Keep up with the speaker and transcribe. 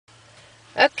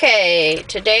Okay,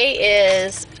 today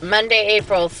is Monday,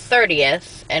 April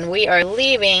 30th, and we are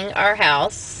leaving our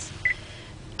house.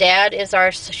 Dad is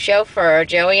our chauffeur.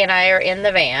 Joey and I are in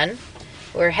the van.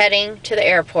 We're heading to the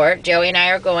airport. Joey and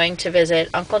I are going to visit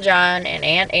Uncle John and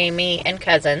Aunt Amy and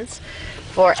cousins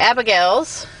for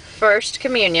Abigail's first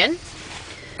communion.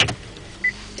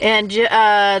 And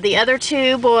the other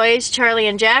two boys, Charlie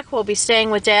and Jack, will be staying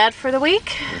with Dad for the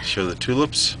week. Let's show the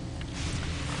tulips.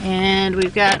 And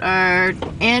we've got our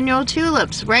annual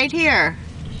tulips right here.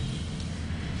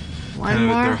 One kind of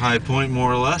more. At their high point,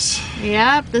 more or less.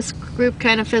 Yep, this group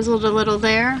kind of fizzled a little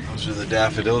there. Those are the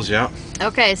daffodils, yeah.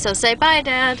 Okay, so say bye,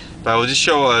 Dad. But we'll just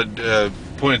show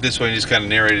point it this way and just kind of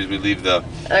narrate as we leave the...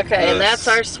 Okay, and that's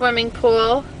our swimming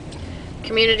pool,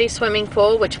 community swimming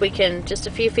pool, which we can, just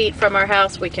a few feet from our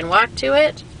house, we can walk to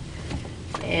it.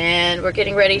 And we're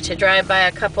getting ready to drive by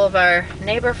a couple of our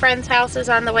neighbor friends' houses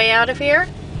on the way out of here.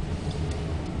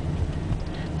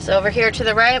 So over here to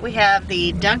the right, we have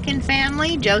the Duncan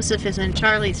family. Joseph is in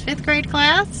Charlie's 5th grade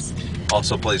class.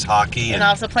 Also plays hockey. And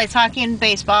also plays hockey and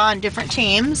baseball on different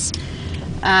teams.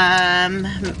 A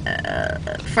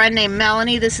friend named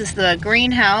Melanie. This is the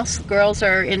greenhouse. Girls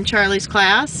are in Charlie's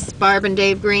class. Barb and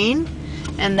Dave Green.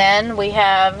 And then we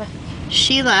have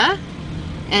Sheila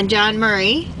and John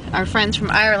Murray, our friends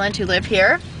from Ireland who live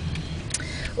here.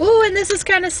 Ooh, and this is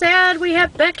kind of sad. We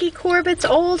have Becky Corbett's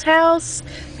old house,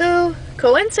 who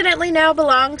coincidentally now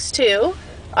belongs to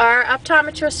our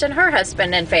optometrist and her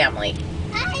husband and family.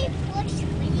 I wish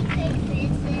we could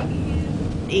visit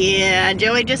him. Yeah,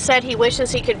 Joey just said he wishes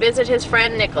he could visit his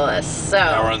friend Nicholas. So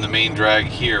Now we're on the main drag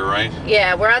here, right?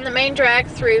 yeah, we're on the main drag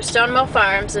through Stone Mill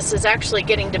Farms. This is actually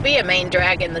getting to be a main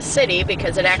drag in the city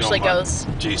because it actually goes...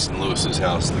 Jason Lewis's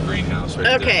house, the greenhouse right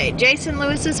there. Okay, Jason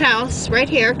Lewis's house right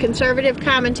here, conservative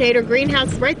commentator,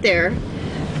 greenhouse right there.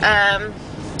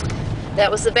 That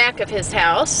was the back of his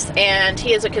house, and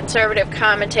he is a conservative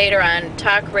commentator on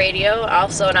talk radio,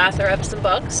 also an author of some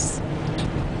books.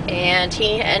 And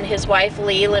he and his wife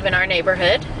Lee live in our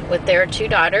neighborhood with their 2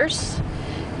 daughters.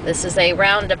 This is a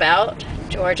roundabout.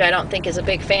 George, I don't think, is a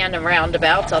big fan of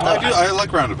roundabouts. Although I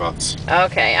like roundabouts.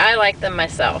 Okay, I like them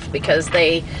myself because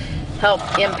they help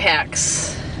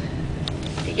impacts.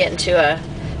 If you get into a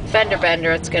fender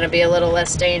bender, it's going to be a little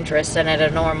less dangerous than at a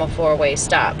normal 4-way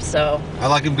stop. So I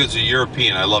like them because they're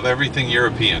European. I love everything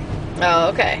European. oh,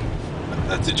 okay.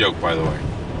 That's a joke, by the way.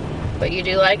 But you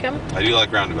do like them? I do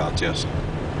like roundabouts, yes.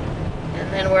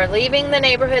 And then we're leaving the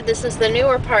neighborhood. This is the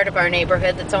newer part of our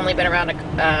neighborhood that's only been around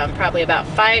probably about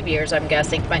 5 years, I'm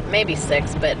guessing, maybe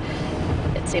 6, but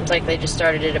it seems like they just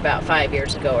started it about 5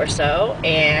 years ago or so.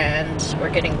 And we're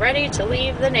getting ready to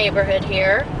leave the neighborhood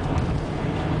here.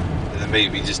 And then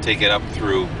maybe just take it up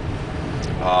through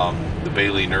the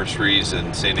Bailey Nurseries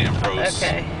and St. Ambrose.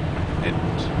 Okay. And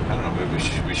I don't know,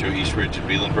 maybe we show East Ridge and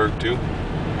Bielenberg too?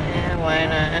 Yeah, why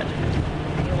not?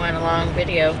 You want a long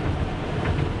video.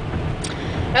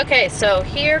 Okay, so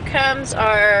here comes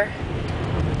our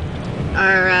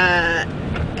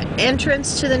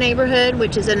entrance to the neighborhood,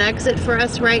 which is an exit for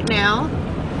us right now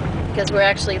because we're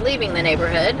actually leaving the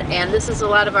neighborhood. And this is a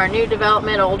lot of our new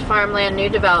development, old farmland new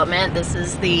development. This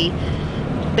is the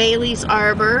Bailey's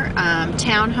Arbor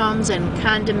townhomes and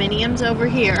condominiums over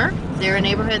here. They're a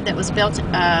neighborhood that was built,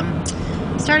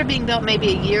 started being built maybe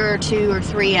a year or 2 or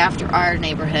 3 after our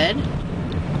neighborhood.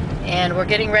 And we're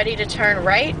getting ready to turn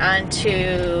right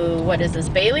onto, what is this,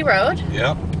 Bailey Road?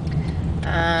 Yep.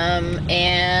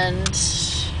 And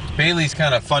Bailey's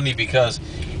kind of funny because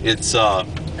it's a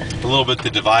little bit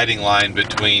the dividing line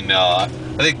between, I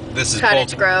think this is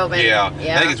Cottage Grove. And, yeah,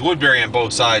 I think it's Woodbury on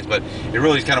both sides, but it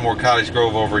really is kind of more Cottage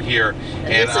Grove over here.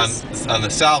 And on the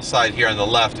south side here on the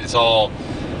left, it's all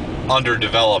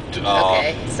underdeveloped.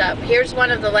 Okay, so here's one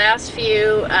of the last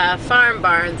few farm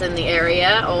barns in the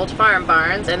area, old farm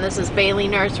barns, and this is Bailey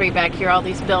Nursery back here, all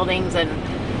these buildings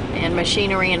and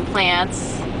machinery and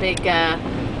plants. Big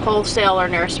wholesaler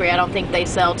nursery. I don't think they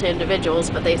sell to individuals,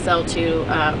 but they sell to,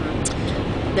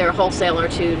 they're a wholesaler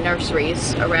to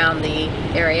nurseries around the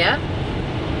area.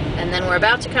 And then we're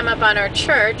about to come up on our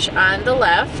church on the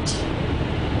left.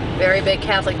 Very big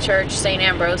Catholic church, St.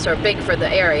 Ambrose, or big for the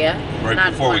area.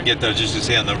 Right before we get there, just to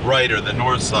say on the right or the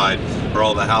north side are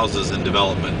all the houses in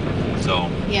development. So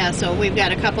yeah, so we've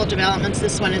got a couple developments.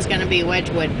 This one is going to be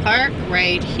Wedgwood Park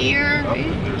right here. Oh,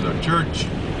 there's our church.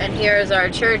 And here is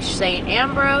our church, St.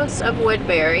 Ambrose of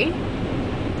Woodbury.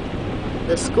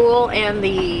 The school and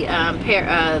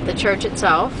the church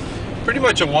itself. Pretty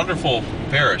much a wonderful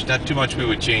parish. Not too much we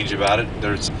would change about it.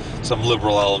 There's some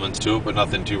liberal elements to it, but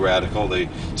nothing too radical. They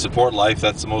support life.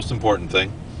 That's the most important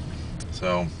thing.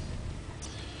 So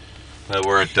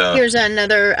We're at Here's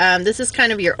another, this is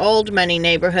kind of your old money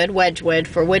neighborhood, Wedgwood.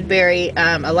 For Woodbury,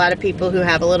 a lot of people who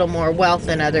have a little more wealth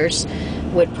than others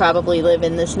would probably live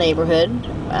in this neighborhood.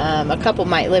 A couple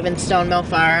might live in Stone Mill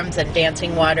Farms and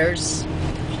Dancing Waters.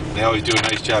 they always do a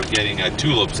nice job getting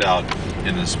tulips out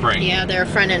in the spring. Yeah, their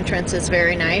front entrance is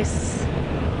very nice.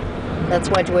 That's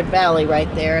Wedgwood Valley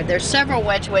right there. There's several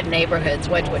Wedgwood neighborhoods.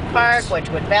 Wedgwood Park,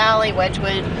 Wedgwood Valley,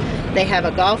 Wedgwood. They have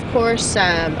a golf course,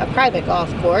 a private golf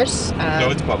course. No,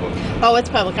 it's public. Oh, it's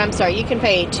public. I'm sorry. You can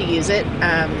pay to use it.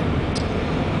 I'm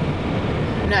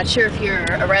not sure if you're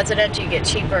a resident, you get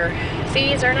cheaper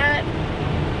fees or not.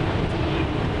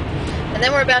 And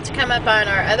then we're about to come up on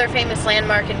our other famous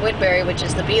landmark in Woodbury, which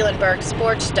is the Bielenberg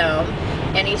Sports Dome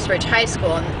and Eastridge High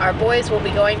School. And our boys will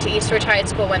be going to Eastridge High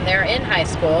School when they're in high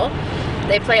school.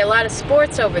 They play a lot of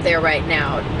sports over there right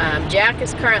now. Jack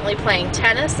is currently playing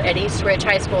tennis at Eastridge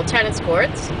High School tennis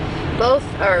courts.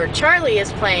 Charlie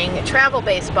is playing travel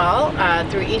baseball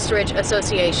through Eastridge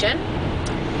Association.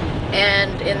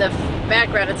 And in the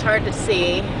background, it's hard to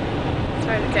see. It's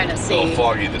hard to kind of see. A little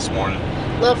foggy this morning.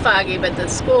 A little foggy, but the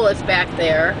school is back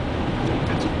there.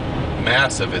 It's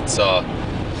massive. It's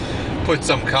put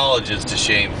some colleges to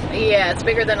shame. Yeah, it's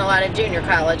bigger than a lot of junior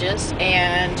colleges.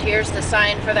 And here's the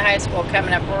sign for the high school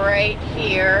coming up right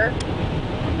here.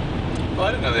 Well,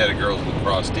 I didn't know they had a girls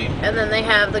lacrosse team. And then they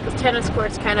have the tennis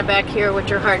courts kind of back here,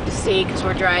 which are hard to see because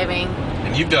we're driving.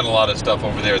 And you've done a lot of stuff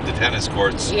over there at the tennis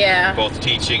courts. Yeah. Both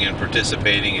teaching and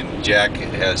participating, and Jack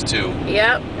has too.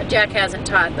 Yep. Jack hasn't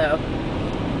taught, though.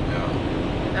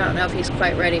 I don't know if he's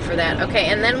quite ready for that. Okay,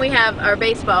 and then we have our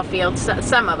baseball fields,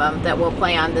 some of them that we'll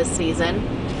play on this season.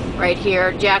 Right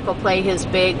here, Jack will play his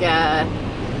big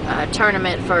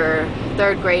tournament for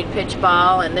 3rd grade pitch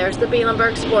ball, and there's the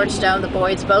Bielenberg Sports Dome. The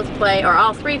boys both play, or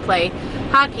all three play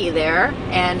hockey there,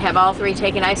 and have all three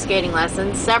taken ice skating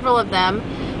lessons. Several of them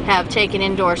have taken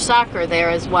indoor soccer there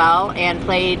as well, and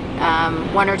played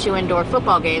 1 or 2 indoor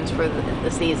football games for the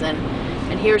season.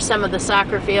 And here's some of the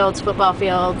soccer fields, football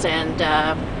fields, and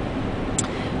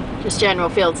just general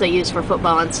fields they use for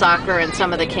football and soccer, and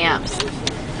some of the camps.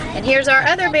 And here's our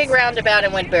other big roundabout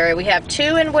in Woodbury. We have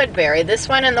 2 in Woodbury, this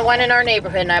one and the one in our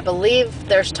neighborhood, and I believe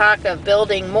there's talk of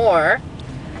building more.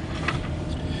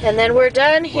 And then we're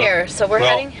done here, so we're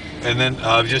heading... And then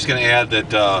I'm just going to add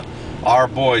that our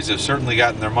boys have certainly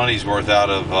gotten their money's worth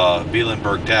out of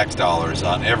Bielenberg tax dollars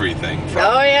on everything.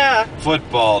 From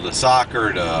football to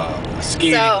soccer to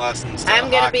skating lessons to I'm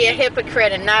going to be a hockey.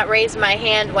 hypocrite and not raise my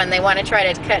hand when they want to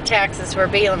try to cut taxes for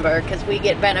Bielenberg, because we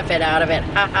get benefit out of it.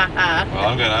 Ha ha ha.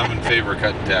 Well, I'm in favor of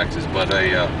cutting taxes, but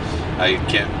I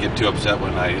can't get too upset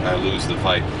when I lose the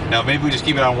fight. Now maybe we just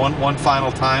keep it on one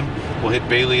final time. We'll hit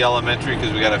Bailey Elementary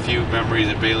because we got a few memories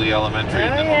at Bailey Elementary,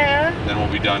 and then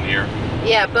we'll be done here.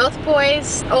 Yeah, both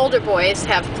boys, older boys,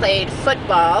 have played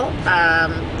football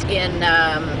in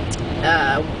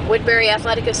Woodbury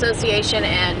Athletic Association,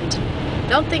 and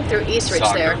don't think through Eastridge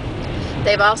Soccer. there.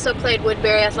 They've also played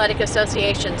Woodbury Athletic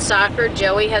Association soccer.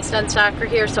 Joey has done soccer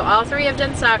here, so all 3 have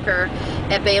done soccer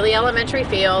at Bailey Elementary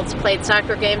Fields, played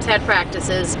soccer games, had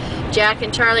practices. Jack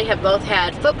and Charlie have both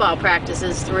had football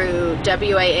practices through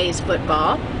WAA's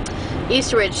football.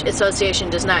 Eastridge Association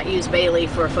does not use Bailey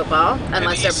for football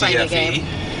unless they're playing a game.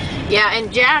 Yeah,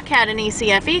 and Jack had an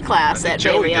ECFE class at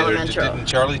Bailey Elementary. Didn't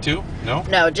Charlie too? No?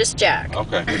 No, just Jack.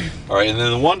 Okay. All right, and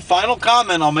then the one final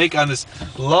comment I'll make on this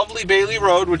lovely Bailey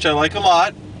Road, which I like a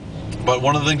lot, but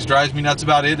one of the things that drives me nuts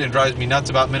about it and drives me nuts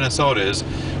about Minnesota is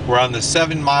we're on the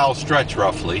 7-mile stretch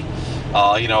roughly.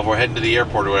 You know, if we're heading to the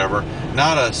airport or whatever,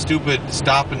 not a stupid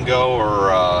stop and go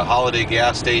or holiday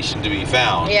gas station to be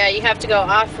found. Yeah, you have to go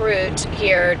off route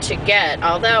here to get,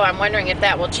 although I'm wondering if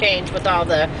that will change with all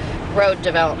the road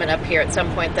development up here. At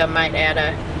some point they might add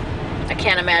I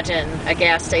can't imagine a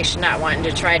gas station not wanting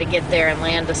to try to get there and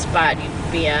land a spot.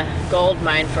 You'd be a gold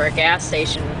mine for a gas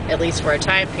station, at least for a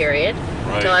time period,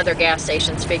 until other gas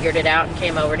stations figured it out and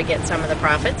came over to get some of the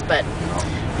profits, but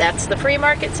that's the free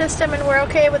market system, and we're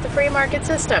okay with the free market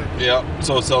system. Yeah,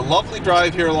 so it's a lovely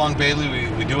drive here along Bailey.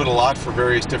 We do it a lot for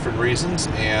various different reasons,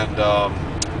 and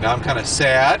now I'm kind of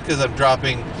sad because I'm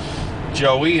dropping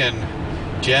Joey and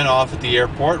Jen off at the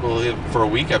airport. We'll live for a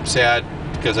week. I'm sad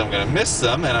because I'm going to miss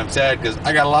them, and I'm sad because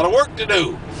I got a lot of work to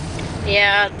do.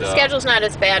 Yeah, the schedule's not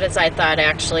as bad as I thought,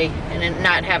 actually, and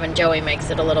not having Joey makes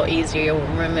it a little easier.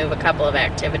 You'll remove a couple of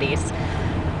activities.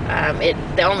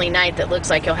 The only night that looks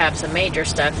like you'll have some major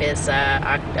stuff is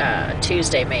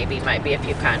Tuesday, maybe. Might be a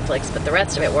few conflicts, but the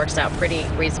rest of it works out pretty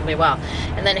reasonably well.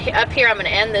 And then up here, I'm going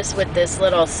to end this with this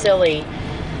little silly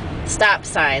stop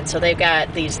sign. So they've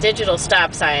got these digital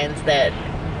stop signs that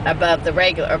above the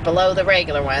regular or below the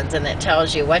regular ones, and it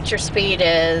tells you what your speed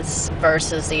is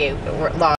versus the law